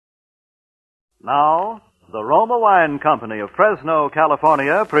Now, the Roma Wine Company of Fresno,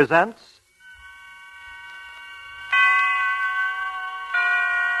 California presents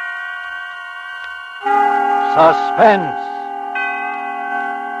Suspense.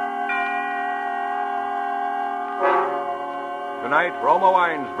 Tonight, Roma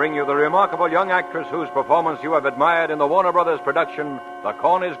Wines bring you the remarkable young actress whose performance you have admired in the Warner Brothers production, The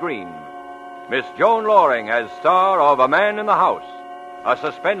Corn is Green. Miss Joan Loring as star of A Man in the House, a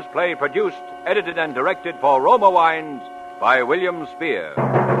suspense play produced, edited, and directed for Roma Wines by William Spear.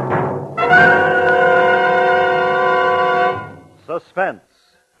 Suspense,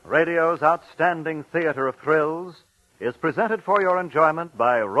 radio's outstanding theater of thrills, is presented for your enjoyment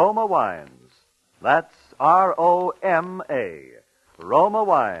by Roma Wines. That's R-O-M-A. Roma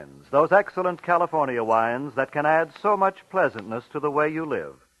Wines, those excellent California wines that can add so much pleasantness to the way you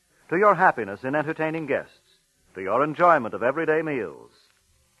live, to your happiness in entertaining guests, to your enjoyment of everyday meals.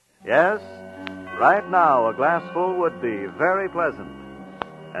 Yes, right now a glassful would be very pleasant,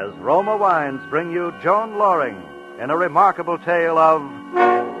 as Roma Wines bring you Joan Loring in a remarkable tale of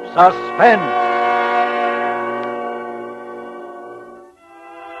suspense.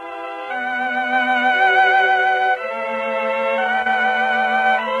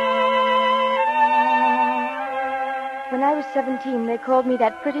 When I was 17, they called me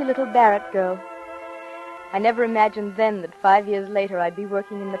that pretty little Barrett girl. I never imagined then that 5 years later I'd be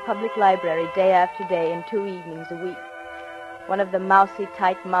working in the public library day after day and 2 evenings a week. One of the mousy,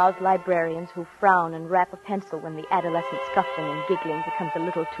 tight-mouthed librarians who frown and rap a pencil when the adolescent scuffling and giggling becomes a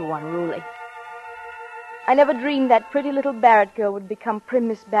little too unruly. I never dreamed that pretty little Barrett girl would become prim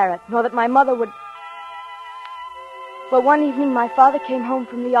Miss Barrett, nor that my mother would... Well, one evening my father came home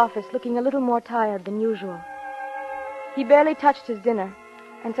from the office looking a little more tired than usual. He barely touched his dinner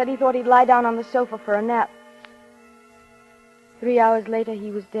and said he thought he'd lie down on the sofa for a nap. 3 hours later, he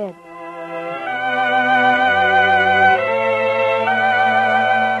was dead.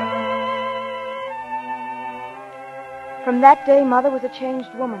 From that day, Mother was a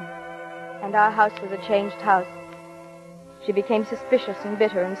changed woman, and our house was a changed house. She became suspicious and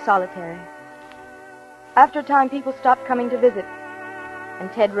bitter and solitary. After a time, people stopped coming to visit,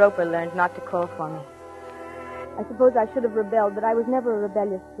 and Ted Roper learned not to call for me. I suppose I should have rebelled, but I was never a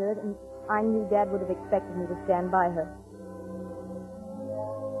rebellious spirit, and I knew Dad would have expected me to stand by her.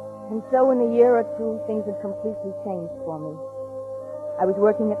 And so in a year or two, things had completely changed for me. I was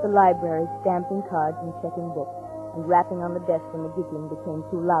working at the library, stamping cards and checking books, and rapping on the desk when the giggling became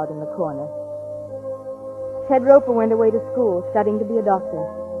too loud in the corner. Ted Roper went away to school, studying to be a doctor,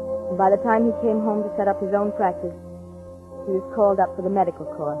 and by the time he came home to set up his own practice, he was called up for the medical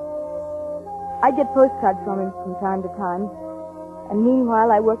corps. I'd get postcards from him from time to time, and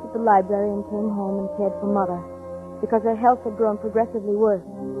meanwhile I worked at the library and came home and cared for Mother, because her health had grown progressively worse.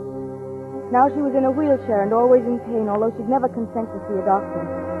 Now she was in a wheelchair and always in pain, although she'd never consent to see a doctor.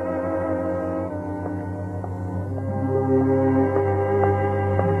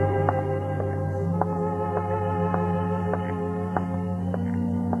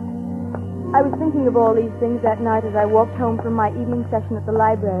 I was thinking of all these things that night as I walked home from my evening session at the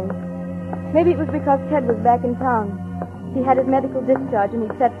library. Maybe it was because Ted was back in town. He had his medical discharge and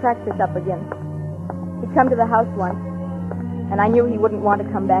he'd set practice up again. He'd come to the house once, and I knew he wouldn't want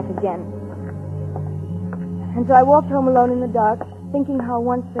to come back again. And so I walked home alone in the dark, thinking how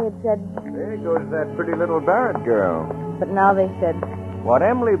once they had said... There goes that pretty little Barrett girl. But now they said... What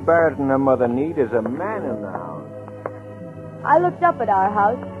Emily Barrett and her mother need is a man in the house. I looked up at our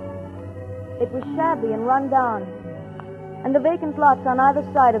house. It was shabby and run down. And the vacant lots on either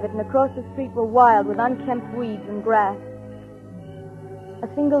side of it and across the street were wild with unkempt weeds and grass. A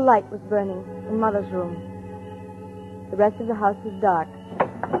single light was burning in Mother's room. The rest of the house was dark.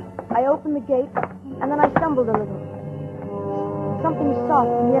 I opened the gate, and then I stumbled a little. Something soft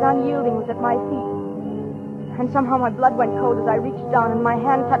and yet unyielding was at my feet. And somehow my blood went cold as I reached down, and my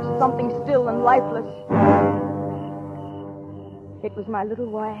hand touched something still and lifeless. It was my little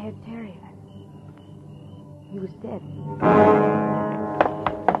wire-haired terrier. He was dead.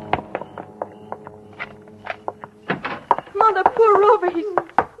 Mother, poor Rover, he's...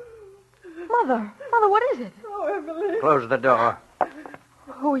 Mother, what is it? Oh, Emily. Close the door.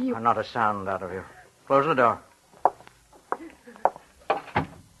 Who are you? Not a sound out of you. Close the door.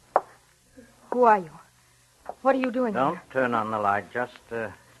 Who are you? What are you doing Don't here? turn on the light. Just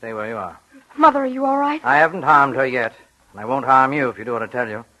stay where you are. Mother, are you all right? I haven't harmed her yet, and I won't harm you if you do what I tell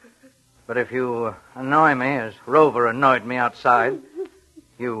you. But if you annoy me, as Rover annoyed me outside...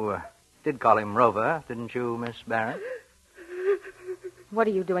 You did call him Rover, didn't you, Miss Barrett? What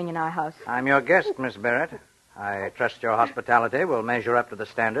are you doing in our house? I'm your guest, Miss Barrett. I trust your hospitality will measure up to the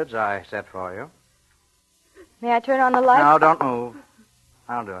standards I set for you. May I turn on the light? No, don't move.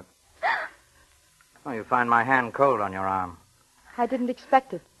 I'll do it. Oh, you find my hand cold on your arm. I didn't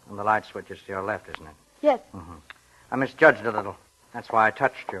expect it. And the light switch is to your left, isn't it? Yes. Mm-hmm. I misjudged a little. That's why I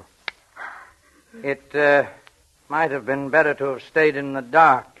touched you. It might have been better to have stayed in the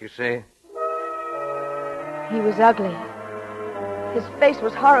dark, you see. He was ugly. His face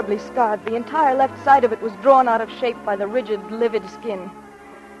was horribly scarred. The entire left side of it was drawn out of shape by the rigid, livid skin.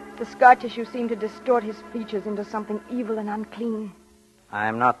 The scar tissue seemed to distort his features into something evil and unclean.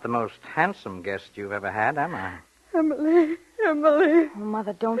 I'm not the most handsome guest you've ever had, am I? Emily. Oh,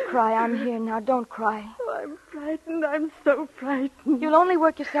 Mother, don't cry. I'm here now. Don't cry. Oh, I'm frightened. I'm so frightened. You'll only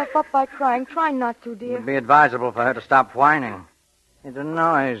work yourself up by crying. Try not to, It dear. would be advisable for her to stop whining. It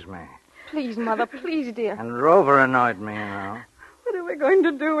annoys me. Please, Mother, please, dear. And Rover annoyed me, you know. What are we going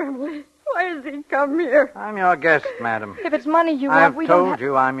to do, Emily? Why has he come here? I'm your guest, madam. If it's money you want, I've we don't told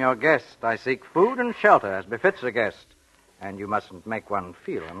you I'm your guest. I seek food and shelter as befits a guest. And you mustn't make one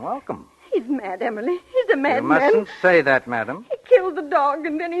feel unwelcome. He's mad, Emily. He's a You madman. mustn't say that, madam. He killed the dog,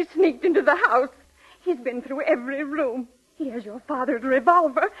 and then he sneaked into the house. He's been through every room. He has your father's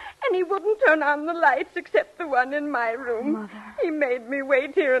revolver, and he wouldn't turn on the lights except the one in my room. Mother. He made me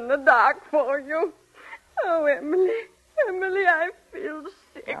wait here in the dark for you. Oh, Emily. Emily, I feel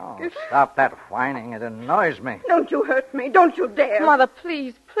sick. Oh, stop that whining. It annoys me. Don't you hurt me. Don't you dare. Mother,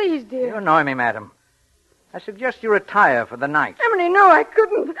 please, please, You dear. annoy me, madam. I suggest you retire for the night. Emily, no, I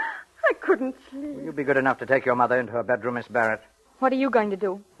couldn't. I couldn't sleep. Will you be good enough to take your mother into her bedroom, Miss Barrett? What are you going to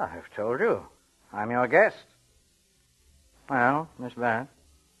do? I've told you. I'm your guest. Well, Miss Barrett.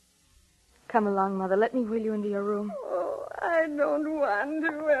 Come along, Mother. Let me wheel you into your room. Oh, I don't want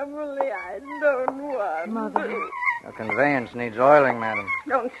to, Emily. I don't want Mother. to. Your conveyance needs oiling, madam.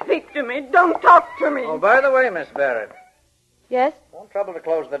 Don't speak to me. Don't talk to me. Oh, by the way, Miss Barrett, Yes? don't trouble to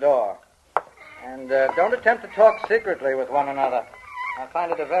close the door. And don't attempt to talk secretly with one another. I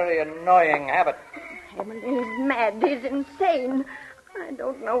find it a very annoying habit. Emily, he's mad. He's insane. I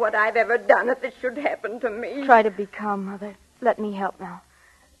don't know what I've ever done if it should happen to me. Try to be calm, Mother. Let me help now.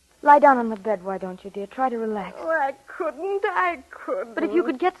 Lie down on the bed, why don't you, dear? Try to relax. Oh, I couldn't. But if you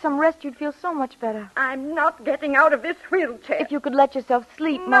could get some rest, you'd feel so much better. I'm not getting out of this wheelchair. If you could let yourself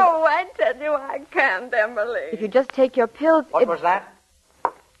sleep, Mother. No, I tell you, I can't, Emily. If you just take your pills... What was that?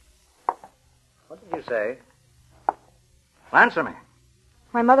 What did you say? Answer me.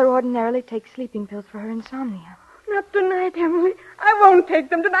 My mother ordinarily takes sleeping pills for her insomnia. Not tonight, Emily. I won't take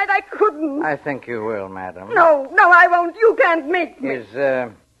them tonight. I couldn't. I think you will, madam. No, I won't. You can't make me.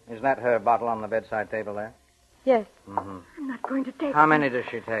 Is that her bottle on the bedside table there? Yes, Mm-hmm. I'm not going to take How them. many does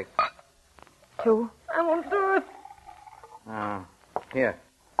she take? 2. I won't do it. Here.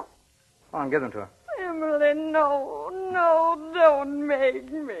 Go on, give them to her. Emily, no, don't make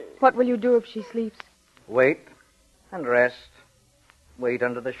me. What will you do if she sleeps? Wait and rest. Wait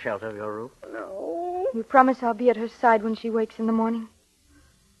under the shelter of your roof. No. You promise I'll be at her side when she wakes in the morning?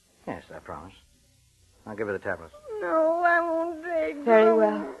 Yes, I promise. I'll give her the tablets. No, I won't take them. Very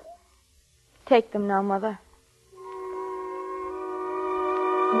well. Take them now, Mother.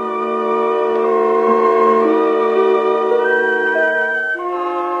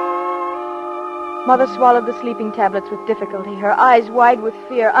 Mother swallowed the sleeping tablets with difficulty, her eyes wide with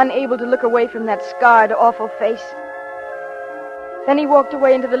fear, unable to look away from that scarred, awful face. Then he walked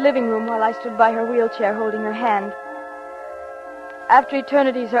away into the living room while I stood by her wheelchair holding her hand. After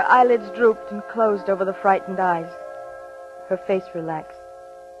eternities, her eyelids drooped and closed over the frightened eyes. Her face relaxed.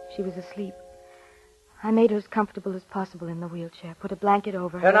 She was asleep. I made her as comfortable as possible in the wheelchair, put a blanket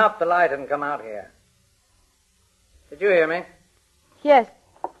over her. Turn off the light and come out here. Did you hear me? Yes.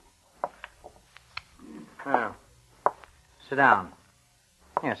 Oh. Sit down.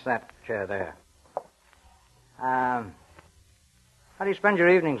 Yes, that chair there. How do you spend your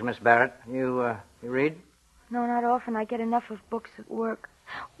evenings, Miss Barrett? You read? No, not often. I get enough of books at work.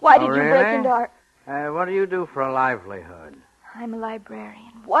 Why did you break really? into our... What do you do for a livelihood? I'm a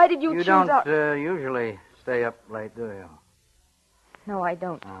librarian. Why did you You choose don't our... usually stay up late, do you? No, I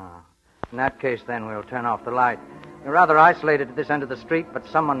don't. In that case, then, we'll turn off the light. You're rather isolated at this end of the street, but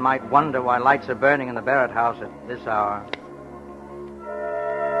someone might wonder why lights are burning in the Barrett house at this hour.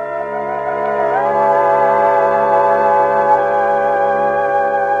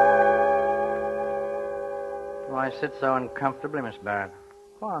 Why sit so uncomfortably, Miss Barrett?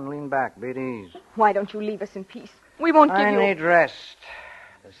 Go on, lean back, be at ease. Why don't you leave us in peace? We won't give I you... need rest.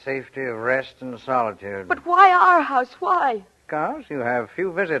 The safety of rest and solitude. But why our house? Why? Because you have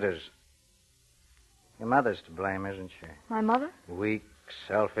few visitors. Your mother's to blame, isn't she? My mother? Weak,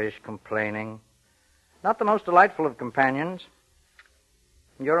 selfish, complaining. Not the most delightful of companions.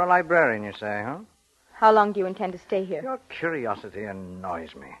 You're a librarian, you say, huh? How long do you intend to stay here? Your curiosity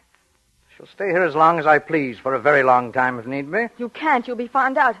annoys me. Shall stay here as long as I please, for a very long time if need be. You can't. You'll be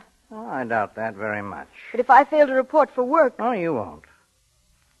found out. Oh, I doubt that very much. But if I fail to report for work... Oh, you won't.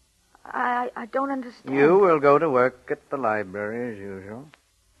 I don't understand. You will go to work at the library as usual.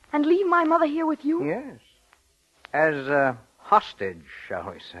 And leave my mother here with you? Yes. As a hostage,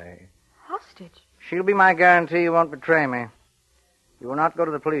 shall we say. Hostage? She'll be my guarantee you won't betray me. You will not go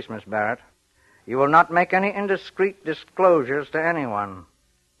to the police, Miss Barrett. You will not make any indiscreet disclosures to anyone.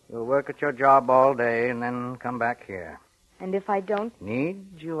 You'll work at your job all day and then come back here. And if I don't? Need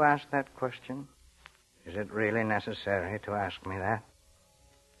you ask that question? Is it really necessary to ask me that?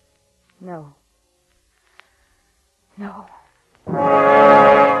 No. No.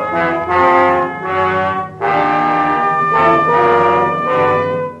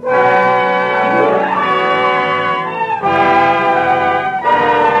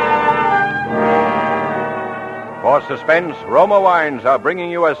 For Suspense, Roma Wines are bringing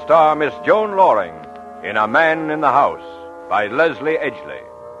you as star Miss Joan Loring in A Man in the House by Leslie Edgley.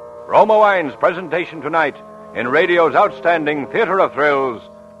 Roma Wines' presentation tonight in radio's outstanding theater of thrills,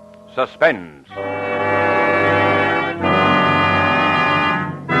 Suspense.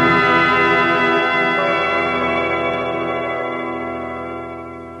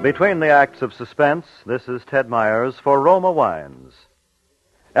 Between the acts of Suspense, this is Ted Myers for Roma Wines.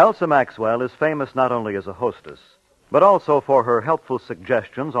 Elsa Maxwell is famous not only as a hostess, but also for her helpful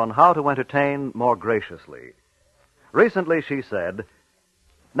suggestions on how to entertain more graciously. Recently she said,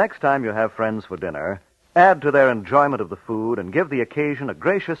 "Next time you have friends for dinner, add to their enjoyment of the food and give the occasion a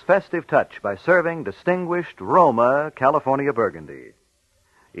gracious festive touch by serving distinguished Roma California Burgundy.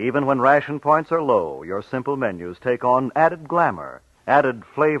 Even when ration points are low, your simple menus take on added glamour, added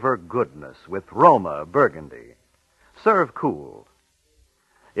flavor goodness with Roma Burgundy. Serve cool."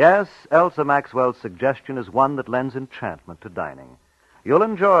 Yes, Elsa Maxwell's suggestion is one that lends enchantment to dining. You'll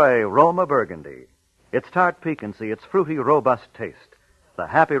enjoy Roma Burgundy. Its tart piquancy, its fruity, robust taste, the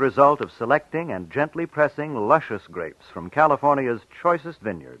happy result of selecting and gently pressing luscious grapes from California's choicest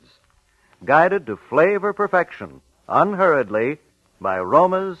vineyards, guided to flavor perfection, unhurriedly, by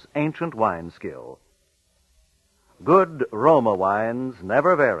Roma's ancient wine skill. Good Roma wines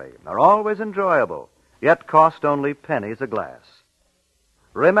never vary, are always enjoyable, yet cost only pennies a glass.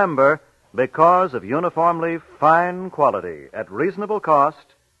 Remember, because of uniformly fine quality at reasonable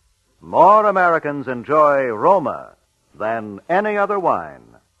cost, more Americans enjoy Roma than any other wine.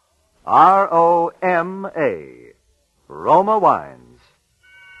 R-O-M-A. Roma Wines.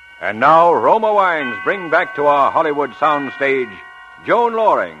 And now, Roma Wines bring back to our Hollywood soundstage Joan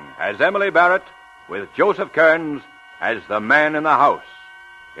Loring as Emily Barrett with Joseph Kearns as the man in the house,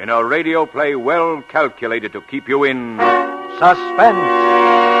 in a radio play well calculated to keep you in Suspense.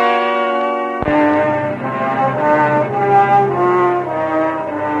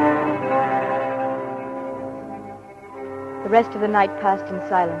 The rest of the night passed in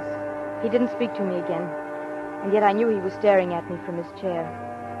silence. He didn't speak to me again, and yet I knew he was staring at me from his chair,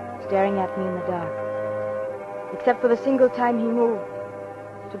 staring at me in the dark. Except for the single time he moved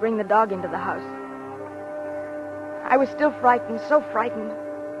to bring the dog into the house. I was still frightened, so frightened.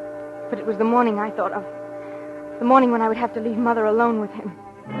 But it was the morning I thought of. The morning when I would have to leave Mother alone with him.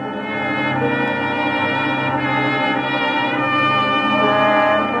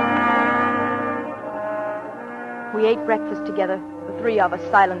 We ate breakfast together, the three of us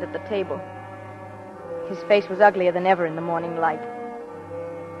silent at the table. His face was uglier than ever in the morning light.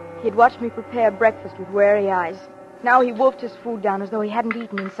 He had watched me prepare breakfast with wary eyes. Now he wolfed his food down as though he hadn't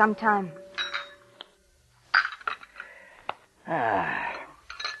eaten in some time.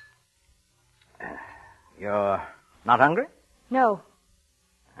 You're not hungry? No.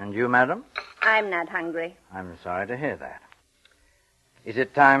 And you, madam? I'm not hungry. I'm sorry to hear that. Is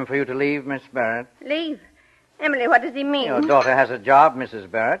it time for you to leave, Miss Barrett? Leave? Emily, what does he mean? Your daughter has a job, Mrs.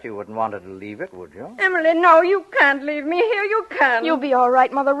 Barrett. You wouldn't want her to leave it, would you? Emily, no, you can't leave me here. You can't. You'll be all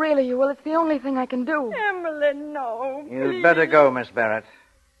right, Mother. Really, you will. It's the only thing I can do. Emily, no. You'd please. better go, Miss Barrett.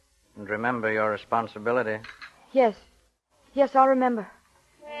 And remember your responsibility. Yes. Yes, I'll remember.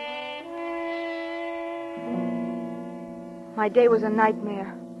 My day was a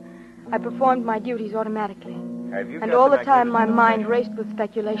nightmare. I performed my duties automatically. And all the time my mind raced with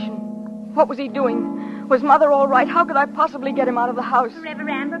speculation. What was he doing? Was Mother all right? How could I possibly get him out of the house? Reverend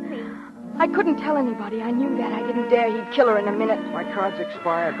Amber, please. I couldn't tell anybody. I knew that. I didn't dare. He'd kill her in a minute. My card's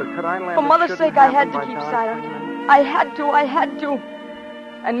expired, but could I land? For It Mother's shouldn't sake, I had happen to by keep now. silent. I had to.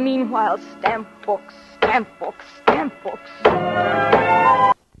 And meanwhile, stamp books, stamp books, stamp books.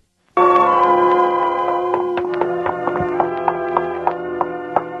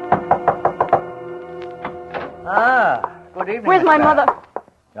 Good evening, Where's Miss my Barrett. mother?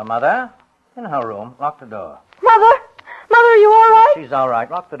 Your mother? In her room. Lock the door. Mother? Mother, are you all right? She's all right.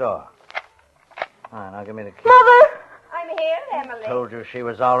 Lock the door. All right, now give me the key. Mother! I'm here, Emily. Told you she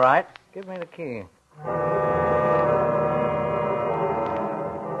was all right. Give me the key.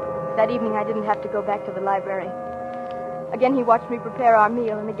 That evening, I didn't have to go back to the library. Again, he watched me prepare our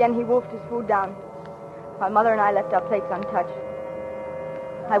meal, and again he wolfed his food down, while Mother and I left our plates untouched.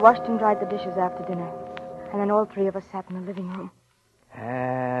 I washed and dried the dishes after dinner, and then all three of us sat in the living room.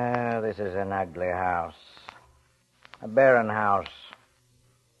 This is an ugly house. A barren house.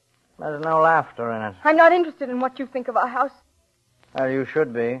 There's no laughter in it. I'm not interested in what you think of our house. Well, you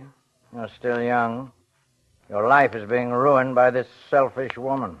should be. You're still young. Your life is being ruined by this selfish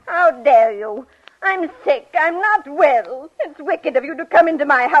woman. How dare you? I'm sick. I'm not well. It's wicked of you to come into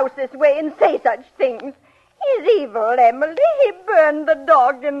my house this way and say such things. He's evil, Emily. He burned the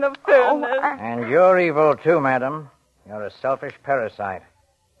dog in the furnace. And you're evil, too, madam. You're a selfish parasite.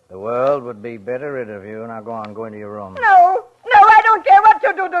 The world would be better rid of you. Now go on, go into your room. No, I don't care what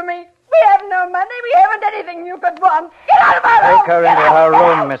you do to me. We have no money. We haven't anything you could want. Get out of my room! Take her into her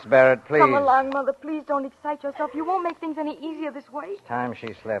room, Miss Barrett, please. Come along, Mother. Please don't excite yourself. You won't make things any easier this way. It's time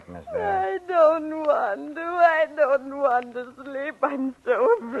she slept, Miss Barrett. I don't want to sleep. I'm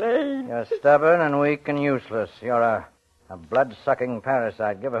so afraid. You're stubborn and weak and useless. You're a blood-sucking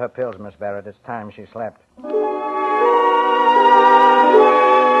parasite. Give her pills, Miss Barrett. It's time she slept.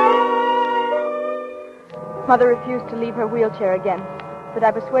 Mother refused to leave her wheelchair again, but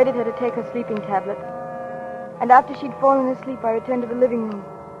I persuaded her to take her sleeping tablet. And after she'd fallen asleep, I returned to the living room.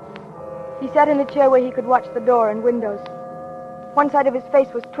 He sat in a chair where he could watch the door and windows. One side of his face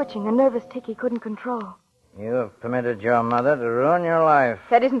was twitching, a nervous tic he couldn't control. You have permitted your mother to ruin your life.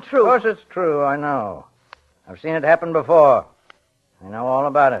 That isn't true. Of course it's true, I know. I've seen it happen before. I know all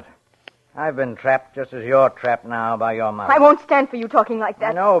about it. I've been trapped just as you're trapped now by your mother. I won't stand for you talking like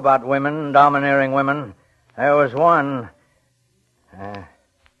that. I know about women, domineering women. There was one.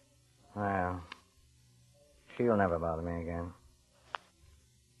 Well, she'll never bother me again.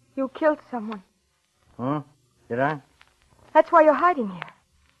 You killed someone. Did I? That's why you're hiding here.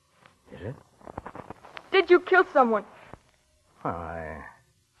 Is it? Did you kill someone? Well, I'm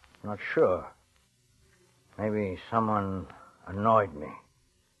not sure. Maybe someone annoyed me.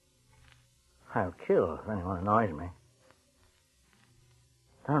 I'll kill if anyone annoys me.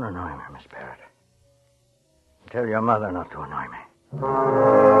 Don't annoy me, Miss Barrett. Tell your mother not to annoy me.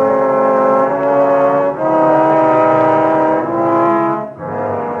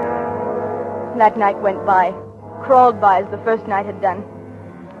 That night went by, crawled by as the first night had done.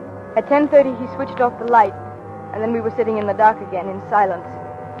 At 10:30, he switched off the light, and then we were sitting in the dark again in silence,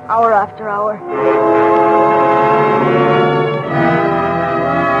 hour after hour.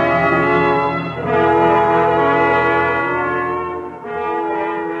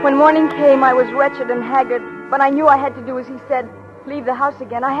 When morning came, I was wretched and haggard, but I knew I had to do as he said, leave the house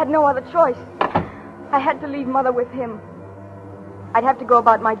again. I had no other choice. I had to leave Mother with him. I'd have to go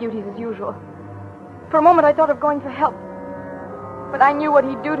about my duties as usual. For a moment, I thought of going for help. But I knew what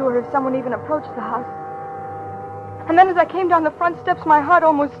he'd do to her if someone even approached the house. And then as I came down the front steps, my heart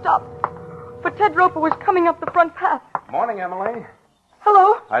almost stopped. For Ted Roper was coming up the front path. Morning, Emily.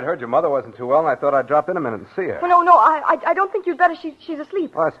 Hello? I'd heard your mother wasn't too well, and I thought I'd drop in a minute and see her. Well, no, I don't think you'd better. She's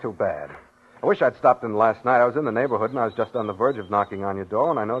asleep. Oh, that's too bad. I wish I'd stopped in last night. I was in the neighborhood, and I was just on the verge of knocking on your door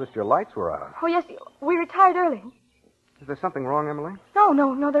when I noticed your lights were out. Oh, yes, we retired early. Is there something wrong, Emily?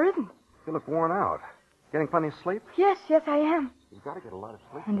 No, there isn't. You look worn out. Getting plenty of sleep? Yes, I am. You've got to get a lot of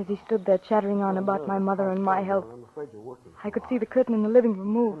sleep. And as he stood there chattering on about my mother and my health, I'm afraid you're working. I could see the curtain in the living room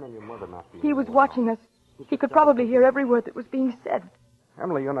move. And then your mother not being He was well. watching us. He could probably hear every word that was being said.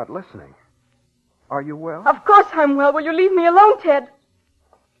 Emily, you're not listening. Are you well? Of course I'm well. Will you leave me alone, Ted?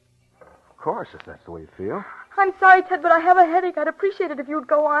 Of course, if that's the way you feel. I'm sorry, Ted, but I have a headache. I'd appreciate it if you'd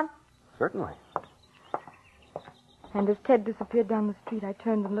go on. Certainly. And as Ted disappeared down the street, I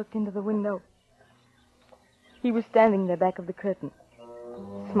turned and looked into the window. He was standing there back of the curtain,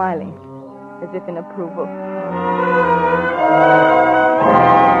 smiling, as if in approval.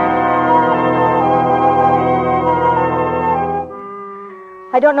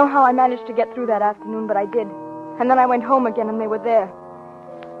 I don't know how I managed to get through that afternoon, but I did. And then I went home again, and they were there.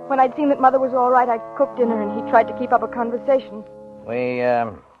 When I'd seen that Mother was all right, I cooked dinner, and he tried to keep up a conversation. We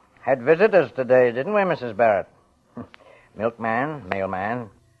had visitors today, didn't we, Mrs. Barrett? Milkman, mailman.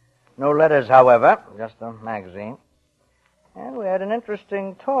 No letters, however, just a magazine. And we had an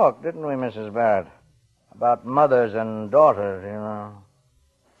interesting talk, didn't we, Mrs. Barrett? About mothers and daughters, you know.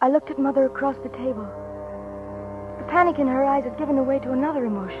 I looked at Mother across the table. The panic in her eyes had given way to another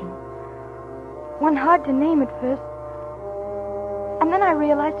emotion. One hard to name at first, And then I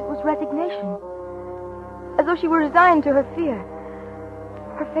realized it was resignation. As though she were resigned to her fear.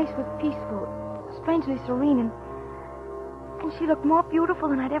 Her face was peaceful, strangely serene, and she looked more beautiful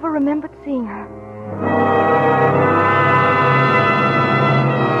than I'd ever remembered seeing her.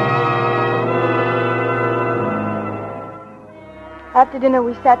 After dinner,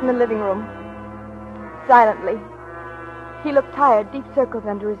 we sat in the living room, silently. He looked tired, deep circles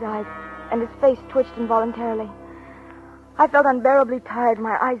under his eyes, and his face twitched involuntarily. I felt unbearably tired,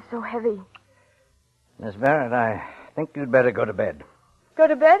 my eyes so heavy. Miss Barrett, I think you'd better go to bed. Go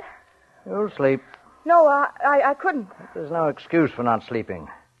to bed? You'll sleep. No, I couldn't. There's no excuse for not sleeping.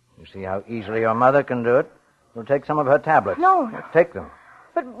 You see how easily your mother can do it? You'll take some of her tablets. No. Take them.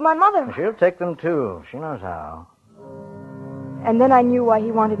 But my mother... She'll take them, too. She knows how. And then I knew why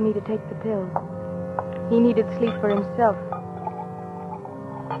he wanted me to take the pill. He needed sleep for himself.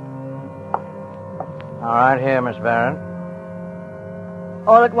 All right, here, Miss Barrett.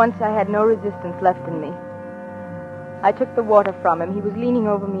 All at once, I had no resistance left in me. I took the water from him. He was leaning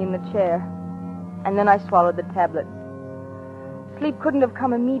over me in the chair. And then I swallowed the tablet. Sleep couldn't have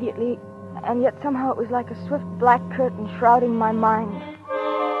come immediately, and yet somehow it was like a swift black curtain shrouding my mind.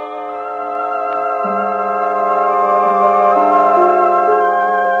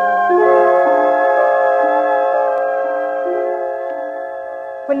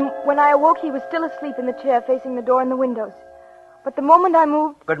 When I awoke, he was still asleep in the chair facing the door and the windows. But the moment I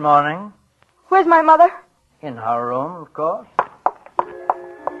moved... Good morning. Where's my mother? In her room, of course.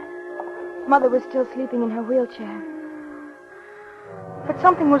 Mother was still sleeping in her wheelchair. But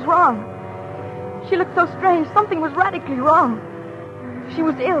something was wrong. She looked so strange. Something was radically wrong. She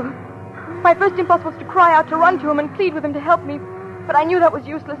was ill. My first impulse was to cry out, to run to him and plead with him to help me. But I knew that was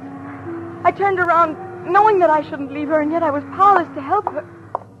useless. I turned around, knowing that I shouldn't leave her, and yet I was powerless to help her.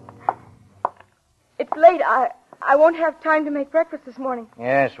 It's late. I won't have time to make breakfast this morning.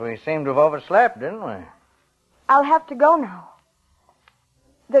 Yes, we seem to have overslept, didn't we? I'll have to go now.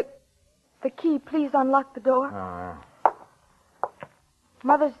 The key, please unlock the door.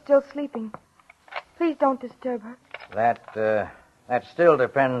 Mother's still sleeping. Please don't disturb her. That still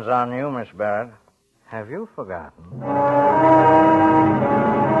depends on you, Miss Barrett. Have you forgotten?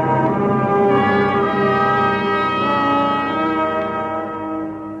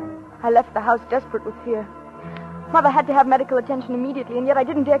 I left the house desperate with fear. Mother had to have medical attention immediately, and yet I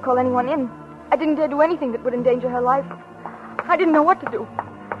didn't dare call anyone in. I didn't dare do anything that would endanger her life. I didn't know what to do.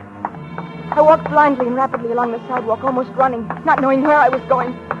 I walked blindly and rapidly along the sidewalk, almost running, not knowing where I was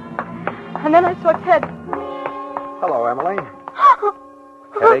going. And then I saw Ted. Hello, Emily.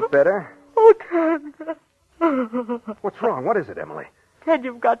 Headache better? Oh, Ted. What's wrong? What is it, Emily? Ted,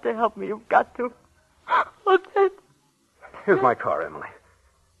 you've got to help me. You've got to. Oh, Ted. Here's my car, Emily.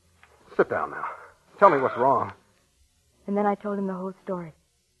 Sit down now. Tell me what's wrong. And then I told him the whole story.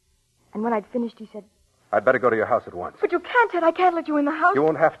 And when I'd finished, he said... I'd better go to your house at once. But you can't, Ted. I can't let you in the house. You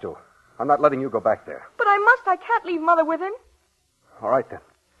won't have to. I'm not letting you go back there. But I must. I can't leave Mother with him. All right, then.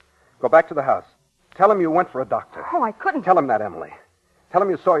 Go back to the house. Tell him you went for a doctor. Oh, I couldn't. Tell him that, Emily. Tell him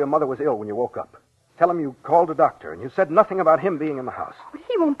you saw your mother was ill when you woke up. Tell him you called a doctor and you said nothing about him being in the house. But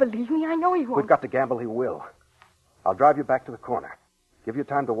he won't believe me. I know he won't. We've got to gamble he will. I'll drive you back to the corner. Give you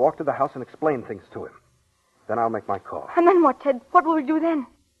time to walk to the house and explain things to him. Then I'll make my call. And then what, Ted? What will we do then?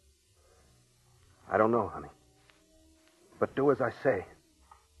 I don't know, honey. But do as I say.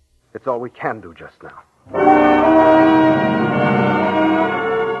 It's all we can do just now.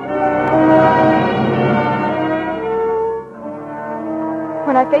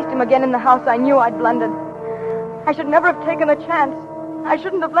 When I faced him again in the house, I knew I'd blundered. I should never have taken a chance. I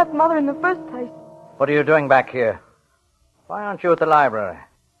shouldn't have left Mother in the first place. What are you doing back here? Why aren't you at the library?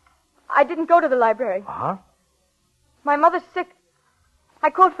 I didn't go to the library. Huh? My mother's sick. I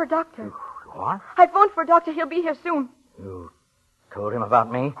called for a doctor. What? I phoned for a doctor. He'll be here soon. You told him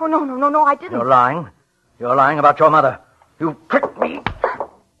about me? Oh, no, I didn't. You're lying. You're lying about your mother. You tricked me.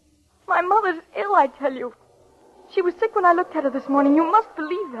 My mother's ill, I tell you. She was sick when I looked at her this morning. You must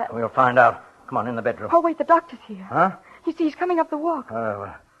believe that. We'll find out. Come on, in the bedroom. Oh, wait, the doctor's here. Huh? You see, he's coming up the walk.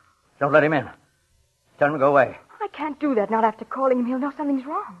 Don't let him in. Tell him to go away. I can't do that, not after calling him. He'll know something's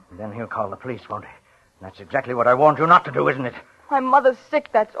wrong. Then he'll call the police, won't he? That's exactly what I warned you not to do, isn't it? My mother's sick.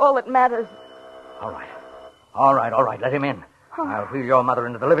 That's all that matters. All right. Let him in. Oh. I'll wheel your mother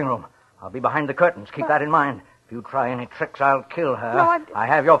into the living room. I'll be behind the curtains. Keep that in mind. If you try any tricks, I'll kill her. No, I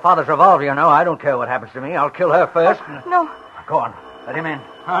have your father's revolver, you know. I don't care what happens to me. I'll kill her first. No. Go on. Let him in.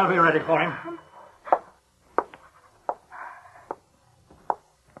 I'll be ready for him.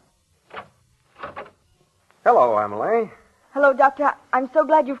 Hello, Emily. Hello, Doctor. I'm so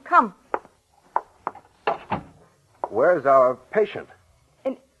glad you've come. where's our patient?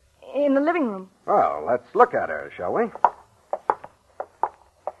 In the living room. Well, let's look at her, shall we?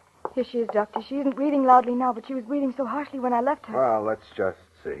 Here she is, Doctor. She isn't breathing loudly now, but she was breathing so harshly when I left her. Well, let's just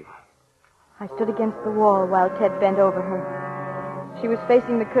see. I stood against the wall while Ted bent over her. She was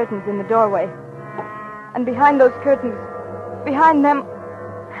facing the curtains in the doorway. And behind those curtains, behind them,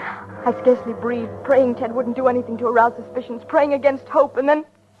 I scarcely breathed, praying Ted wouldn't do anything to arouse suspicions, praying against hope, and then...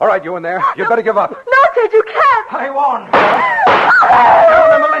 All right, you in there. You'd better give up. No, Ted, you can't! I won't.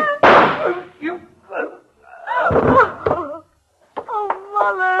 Down, Emily! You... Oh,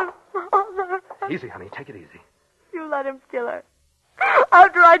 Mother. Easy, honey. Take it easy. You let him kill her.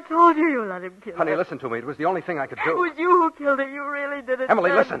 After I told you, you let him kill her. Honey, listen to me. It was the only thing I could It do. was you who killed her. You really did it. Emily,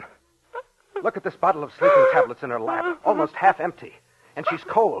 Ted. listen. Look at this bottle of sleeping tablets in her lap, almost half empty. And she's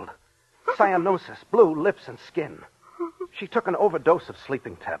cold. Cyanosis, blue lips and skin. She took an overdose of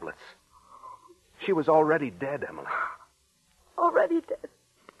sleeping tablets. She was already dead, Emily. Already dead.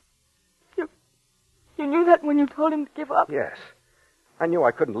 You knew that when you told him to give up? Yes. I knew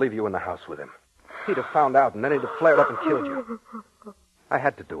I couldn't leave you in the house with him. He'd have found out, and then he'd have flared up and killed you. I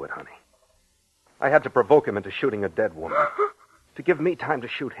had to do it, honey. I had to provoke him into shooting a dead woman. To give me time to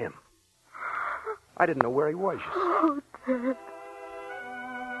shoot him. I didn't know where he was, you see. Oh, Ted.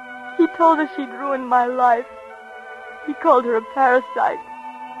 He told us she'd ruined my life. He called her a parasite.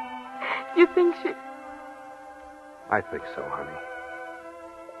 You think she... I think so, honey.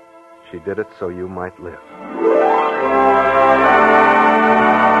 She did it so you might live.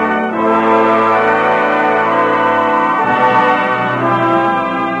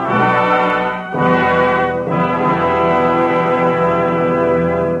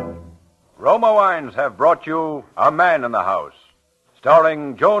 Roma Wines have brought you A Man in the House,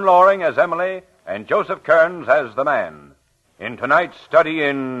 starring Joan Loring as Emily and Joseph Kearns as the man, in tonight's study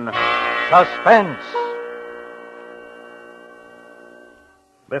in Suspense.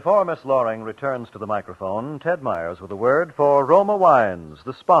 Before Miss Loring returns to the microphone, Ted Myers with a word for Roma Wines,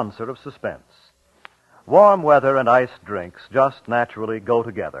 the sponsor of Suspense. Warm weather and iced drinks just naturally go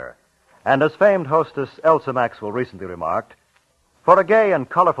together. And as famed hostess Elsa Maxwell recently remarked, for a gay and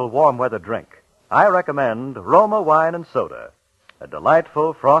colorful warm weather drink, I recommend Roma Wine and Soda, a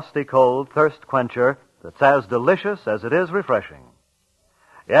delightful, frosty, cold thirst quencher that's as delicious as it is refreshing.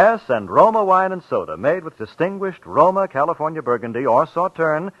 Yes, and Roma Wine and Soda, made with distinguished Roma California Burgundy or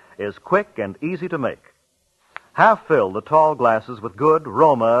Sauterne, is quick and easy to make. Half fill the tall glasses with good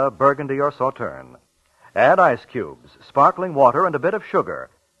Roma Burgundy or Sauterne. Add ice cubes, sparkling water, and a bit of sugar.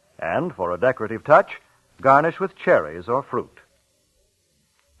 And for a decorative touch, garnish with cherries or fruit.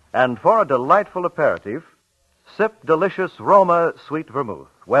 And for a delightful aperitif, sip delicious Roma sweet vermouth,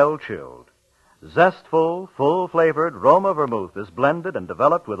 well chilled. Zestful, full-flavored Roma vermouth is blended and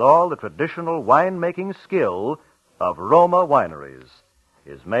developed with all the traditional wine-making skill of Roma wineries.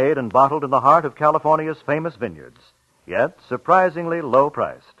 Is made and bottled in the heart of California's famous vineyards, yet surprisingly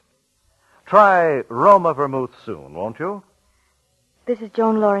low-priced. Try Roma vermouth soon, won't you? This is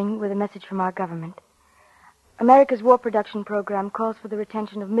Joan Loring with a message from our government. America's war production program calls for the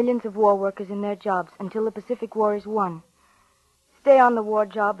retention of millions of war workers in their jobs until the Pacific War is won. Stay on the war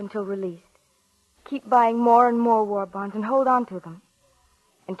job until released. Keep buying more and more war bonds and hold on to them.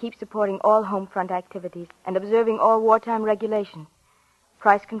 And keep supporting all home front activities and observing all wartime regulations.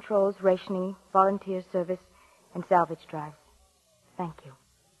 Price controls, rationing, volunteer service, and salvage drives. Thank you.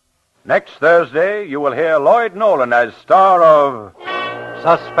 Next Thursday, you will hear Lloyd Nolan as star of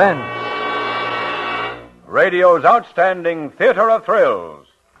Suspense. radio's outstanding theater of thrills.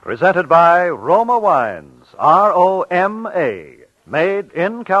 Presented by Roma Wines, R-O-M-A, made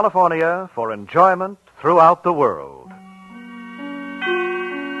in California for enjoyment throughout the world.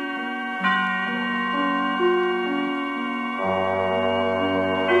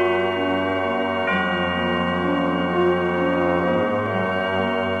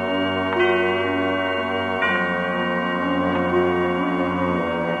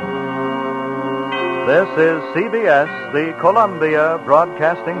 This is CBS, the Columbia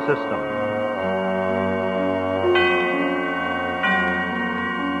Broadcasting System.